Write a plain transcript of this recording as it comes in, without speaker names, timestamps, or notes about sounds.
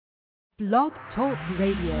Blog Talk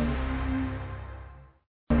Radio.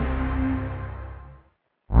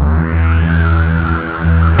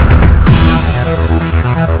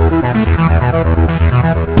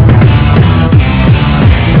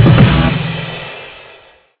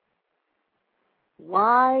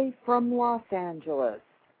 Live from Los Angeles,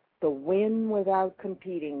 the Win Without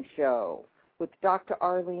Competing show with Dr.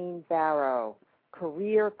 Arlene Barrow,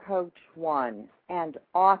 Career Coach 1 and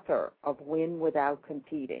author of Win Without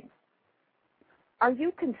Competing. Are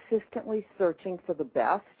you consistently searching for the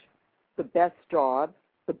best job,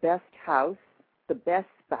 the best house, the best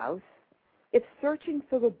spouse? If searching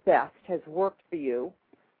for the best has worked for you,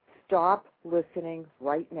 stop listening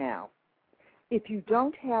right now. If you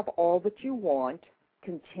don't have all that you want,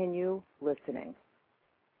 continue listening.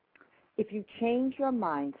 If you change your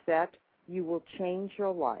mindset, you will change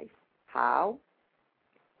your life. How?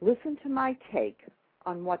 Listen to my take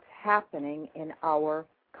on what's happening in our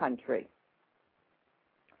country.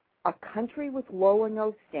 A country with low or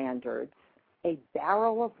no standards, a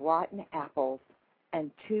barrel of rotten apples,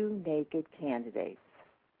 and 2 naked candidates.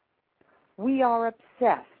 We are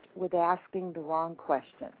obsessed with asking the wrong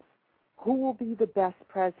questions. Who will be the best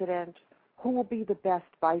president? Who will be the best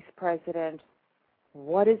vice president?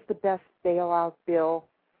 What is the best bailout bill?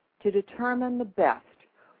 To determine the best,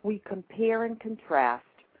 we compare and contrast,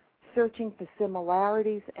 searching for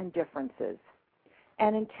similarities and differences.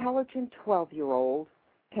 An intelligent 12-year-old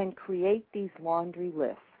can create these laundry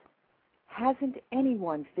lists. Hasn't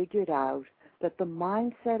anyone figured out that the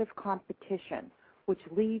mindset of competition, which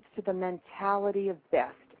leads to the mentality of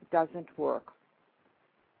best, doesn't work?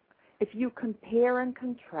 If you compare and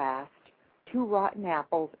contrast 2 rotten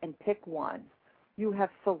apples and pick one, you have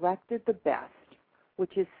selected the best,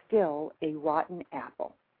 which is still a rotten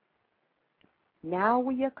apple. Now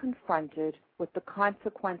we are confronted with the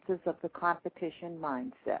consequences of the competition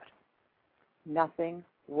mindset. Nothing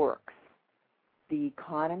works. The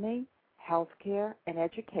economy, healthcare, and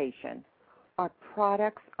education are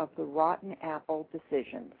products of the rotten apple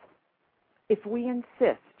decisions. If we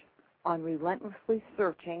insist on relentlessly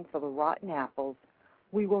searching for the rotten apples,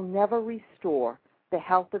 we will never restore the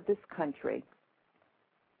health of this country,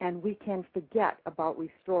 and we can forget about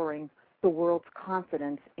restoring the world's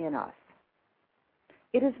confidence in us.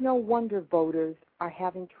 It is no wonder voters are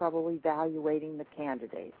having trouble evaluating the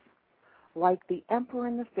candidates. Like the emperor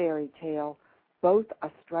in the fairy tale, both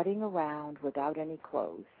are strutting around without any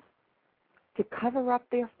clothes. To cover up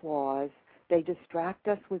their flaws, they distract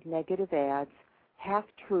us with negative ads,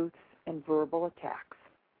 half-truths, and verbal attacks.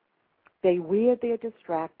 They wear their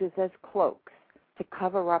distractors as cloaks to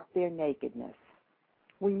cover up their nakedness.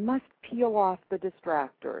 We must peel off the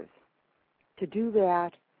distractors. To do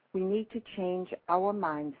that, we need to change our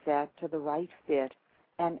mindset to the right fit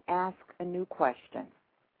and ask a new question.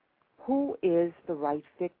 Who is the right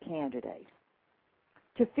fit candidate?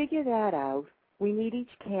 To figure that out, we need each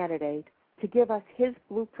candidate to give us his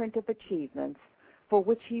blueprint of achievements for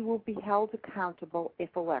which he will be held accountable if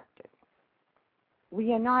elected.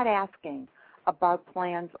 We are not asking about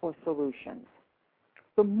plans or solutions.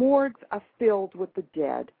 The morgues are filled with the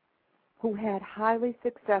dead who had highly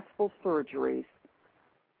successful surgeries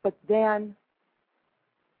but then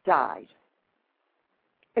died.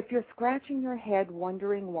 If you're scratching your head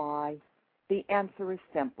wondering why, the answer is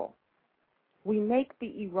simple. We make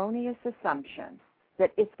the erroneous assumption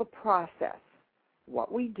that if the process, what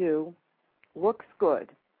we do, looks good,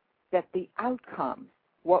 that the outcome,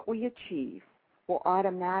 what we achieve, will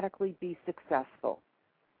automatically be successful.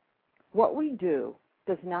 What we do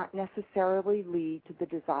does not necessarily lead to the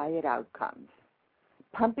desired outcomes.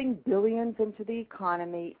 Pumping billions into the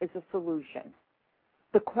economy is a solution.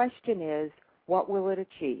 The question is, what will it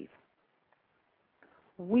achieve?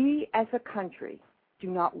 We as a country do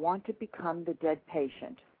not want to become the dead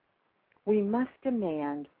patient. We must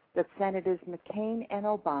demand that Senators McCain and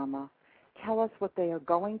Obama tell us what they are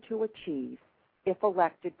going to achieve if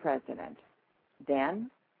elected president. Then,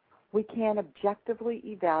 we can objectively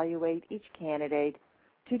evaluate each candidate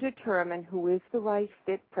to determine who is the right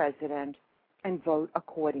fit president and vote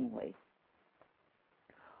accordingly.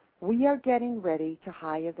 We are getting ready to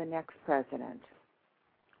hire the next president.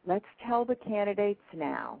 Let's tell the candidates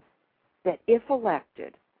now that if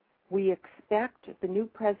elected, we expect the new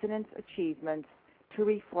president's achievements to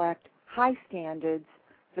reflect high standards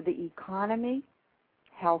for the economy,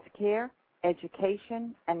 healthcare,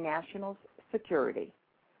 education, and national security.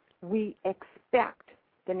 We expect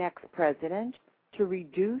the next president to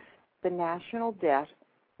reduce the national debt,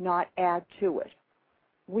 not add to it.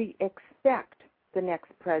 We expect the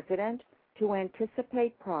next president to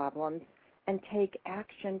anticipate problems and take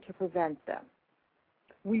action to prevent them.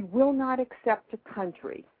 We will not accept a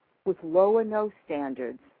country with low or no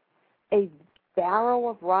standards, a barrel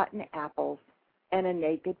of rotten apples, and a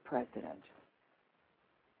naked president.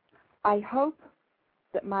 I hope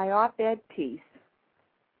that my op-ed piece,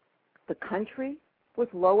 "The Country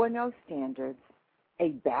with Low or No Standards, a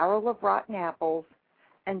Barrel of Rotten Apples,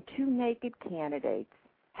 and Two Naked Candidates,"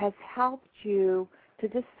 has helped you to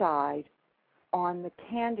decide on the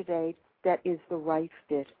candidate that is the right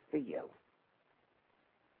fit for you.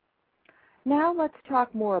 Now let's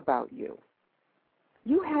talk more about you.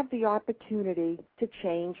 You have the opportunity to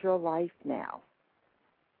change your life now.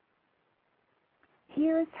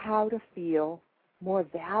 Here's how to feel more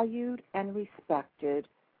valued and respected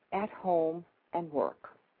at home and work.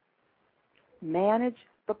 Manage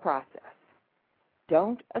the process.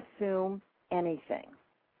 Don't assume anything.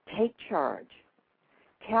 Take charge.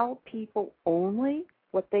 Tell people only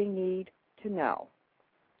what they need to know.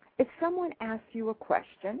 If someone asks you a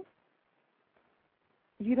question,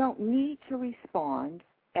 you don't need to respond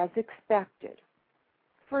as expected.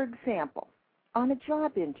 For example, on a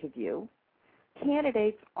job interview,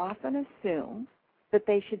 candidates often assume that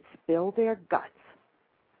they should spill their guts.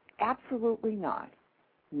 Absolutely not.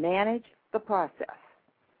 Manage the process.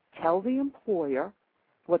 Tell the employer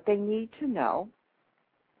what they need to know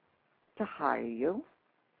to hire you.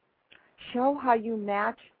 Show how you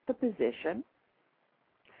match the position.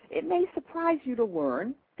 It may surprise you to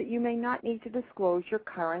learn that you may not need to disclose your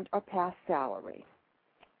current or past salary.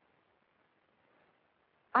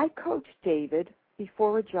 I coached David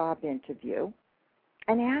before a job interview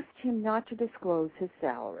and asked him not to disclose his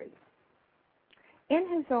salary. In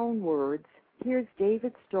his own words, here's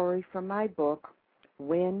David's story from my book,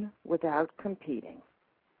 Win Without Competing.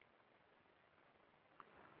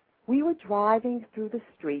 We were driving through the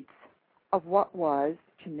streets of what was,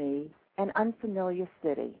 to me, an unfamiliar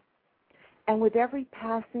city, and with every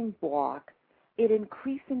passing block, it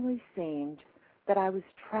increasingly seemed that I was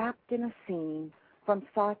trapped in a scene from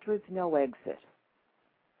Sartre's No Exit.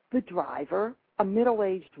 The driver, a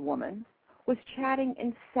middle-aged woman, was chatting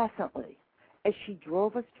incessantly as she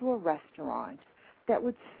drove us to a restaurant that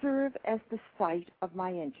would serve as the site of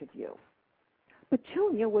my interview.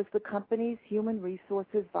 Petunia was the company's human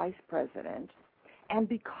resources vice president, and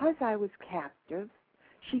because I was captive,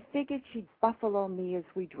 she figured she'd buffalo me as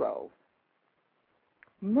we drove.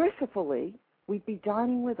 Mercifully, we'd be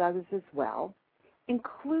dining with others as well,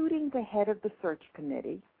 including the head of the search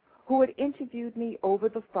committee, who had interviewed me over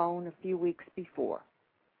the phone a few weeks before.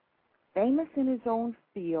 Famous in his own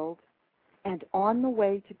field and on the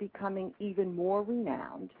way to becoming even more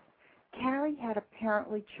renowned, Carrie had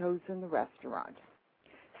apparently chosen the restaurant.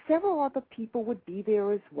 Several other people would be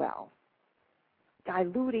there as well,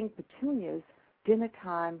 diluting Petunia's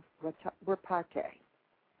dinner-time repartee.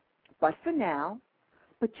 But for now,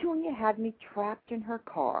 Petunia had me trapped in her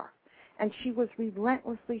car, and she was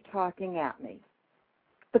relentlessly talking at me.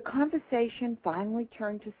 The conversation finally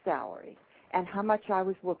turned to salary and how much I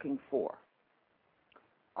was looking for.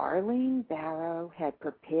 Arlene Barrow had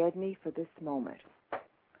prepared me for this moment,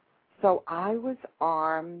 so I was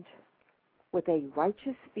armed with a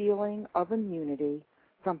righteous feeling of immunity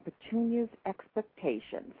from Petunia's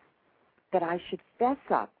expectations that I should fess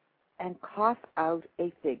up and cough out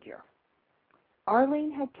a figure.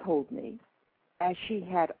 Arlene had told me, as she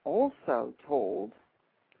had also told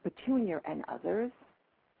Petunia and others,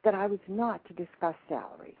 that I was not to discuss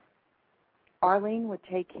salary. Arlene would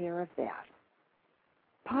take care of that.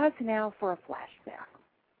 Pause now for a flashback.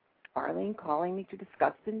 Arlene calling me to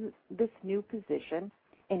discuss this new position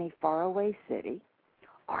in a faraway city.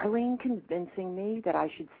 Arlene convincing me that I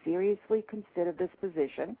should seriously consider this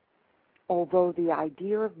position, although the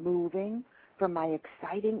idea of moving from my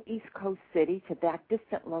exciting East Coast city to that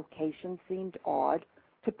distant location seemed odd,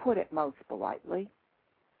 to put it most politely.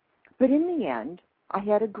 But in the end, I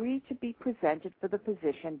had agreed to be presented for the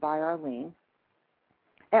position by Arlene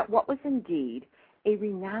at what was indeed a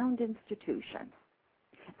renowned institution,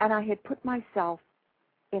 and I had put myself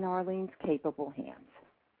in Arlene's capable hands.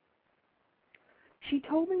 She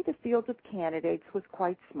told me the field of candidates was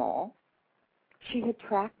quite small. She had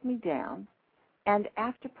tracked me down, and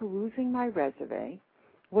after perusing my resume,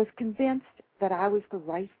 was convinced that I was the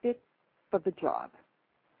right fit for the job.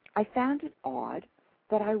 I found it odd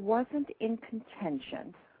that I wasn't in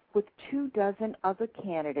contention with 24 other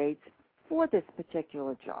candidates for this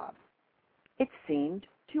particular job. It seemed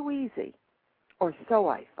too easy, or so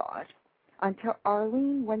I thought, until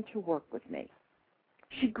Arlene went to work with me.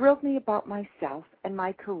 She grilled me about myself and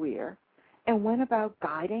my career and went about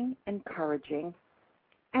guiding, encouraging,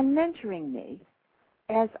 and mentoring me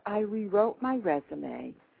as I rewrote my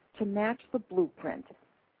resume to match the blueprint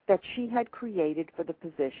that she had created for the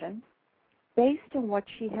position based on what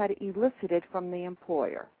she had elicited from the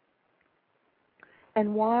employer.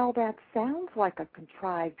 And while that sounds like a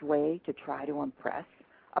contrived way to try to impress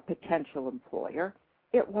a potential employer,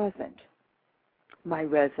 it wasn't. My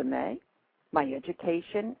resume, my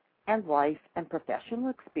education, and life and professional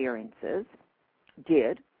experiences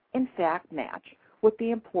did, in fact, match what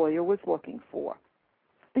the employer was looking for.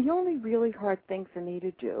 The only really hard thing for me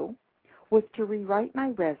to do was to rewrite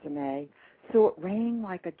my resume so it rang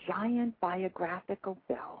like a giant biographical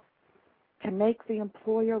bell, to make the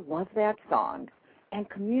employer love that song and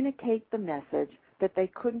communicate the message that they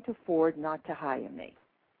couldn't afford not to hire me.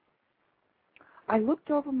 I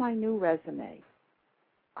looked over my new resume.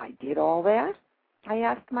 I did all that? I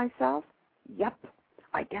asked myself. Yep,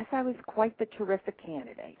 I guess I was quite the terrific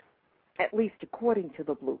candidate, at least according to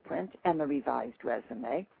the blueprint and the revised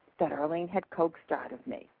resume that Arlene had coaxed out of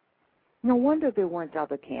me. No wonder there weren't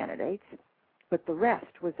other candidates, but the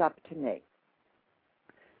rest was up to me.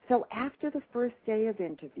 So after the first day of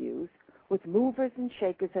interviews with movers and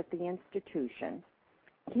shakers at the institution,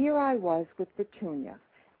 here I was with Petunia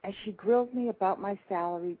as she grilled me about my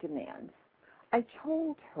salary demands. I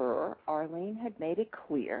told her Arlene had made it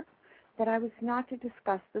clear that I was not to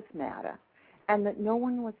discuss this matter and that no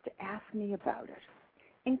one was to ask me about it.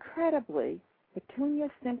 Incredibly,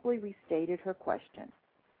 Petunia simply restated her question.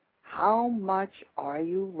 How much are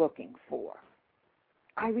you looking for?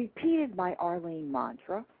 I repeated my Arlene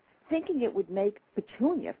mantra, thinking it would make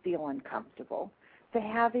Petunia feel uncomfortable for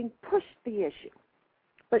having pushed the issue.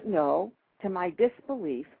 But no, to my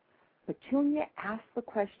disbelief, Petunia asked the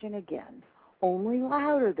question again, only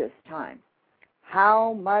louder this time.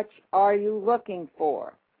 How much are you looking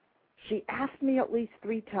for? She asked me at least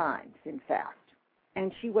 3 times, in fact,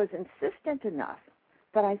 and she was insistent enough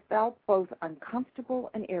that I felt both uncomfortable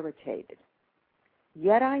and irritated.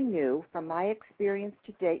 Yet I knew from my experience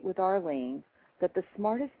to date with Arlene that the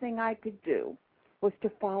smartest thing I could do was to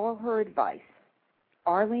follow her advice.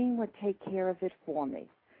 Arlene would take care of it for me.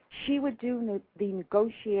 She would do the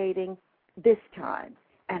negotiating this time,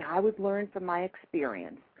 and I would learn from my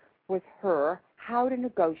experience with her how to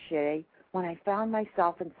negotiate when I found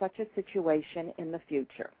myself in such a situation in the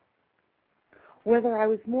future. Whether I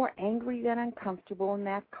was more angry than uncomfortable in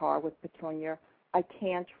that car with Petunia, I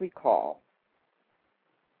can't recall.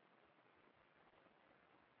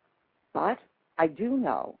 But I do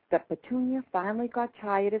know that Petunia finally got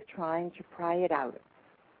tired of trying to pry it out.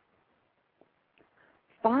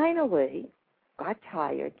 Finally got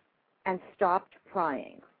tired and stopped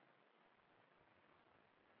prying.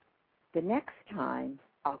 The next time,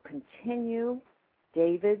 I'll continue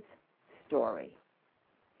David's story.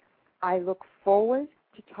 I look forward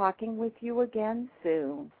to talking with you again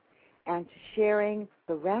soon and to sharing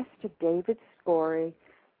the rest of David's story,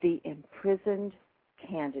 The Imprisoned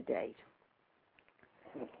Candidate.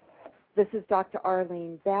 This is Dr.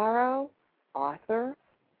 Arlene Barrow, author,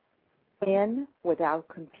 Win Without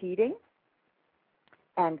Competing,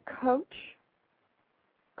 and coach,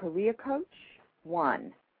 career coach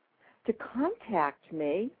 1. To contact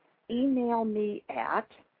me, email me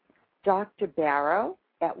at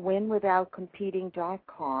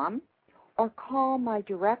drbarrow@winwithoutcompeting.com or call my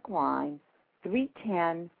direct line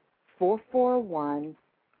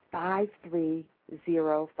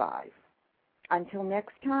 310-441-5305. Until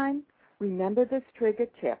next time, remember this trigger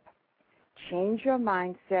tip. Change your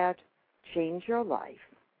mindset, change your life.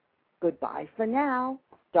 Goodbye for now.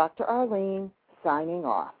 Dr. Arlene signing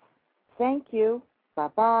off. Thank you.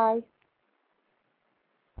 Bye-bye.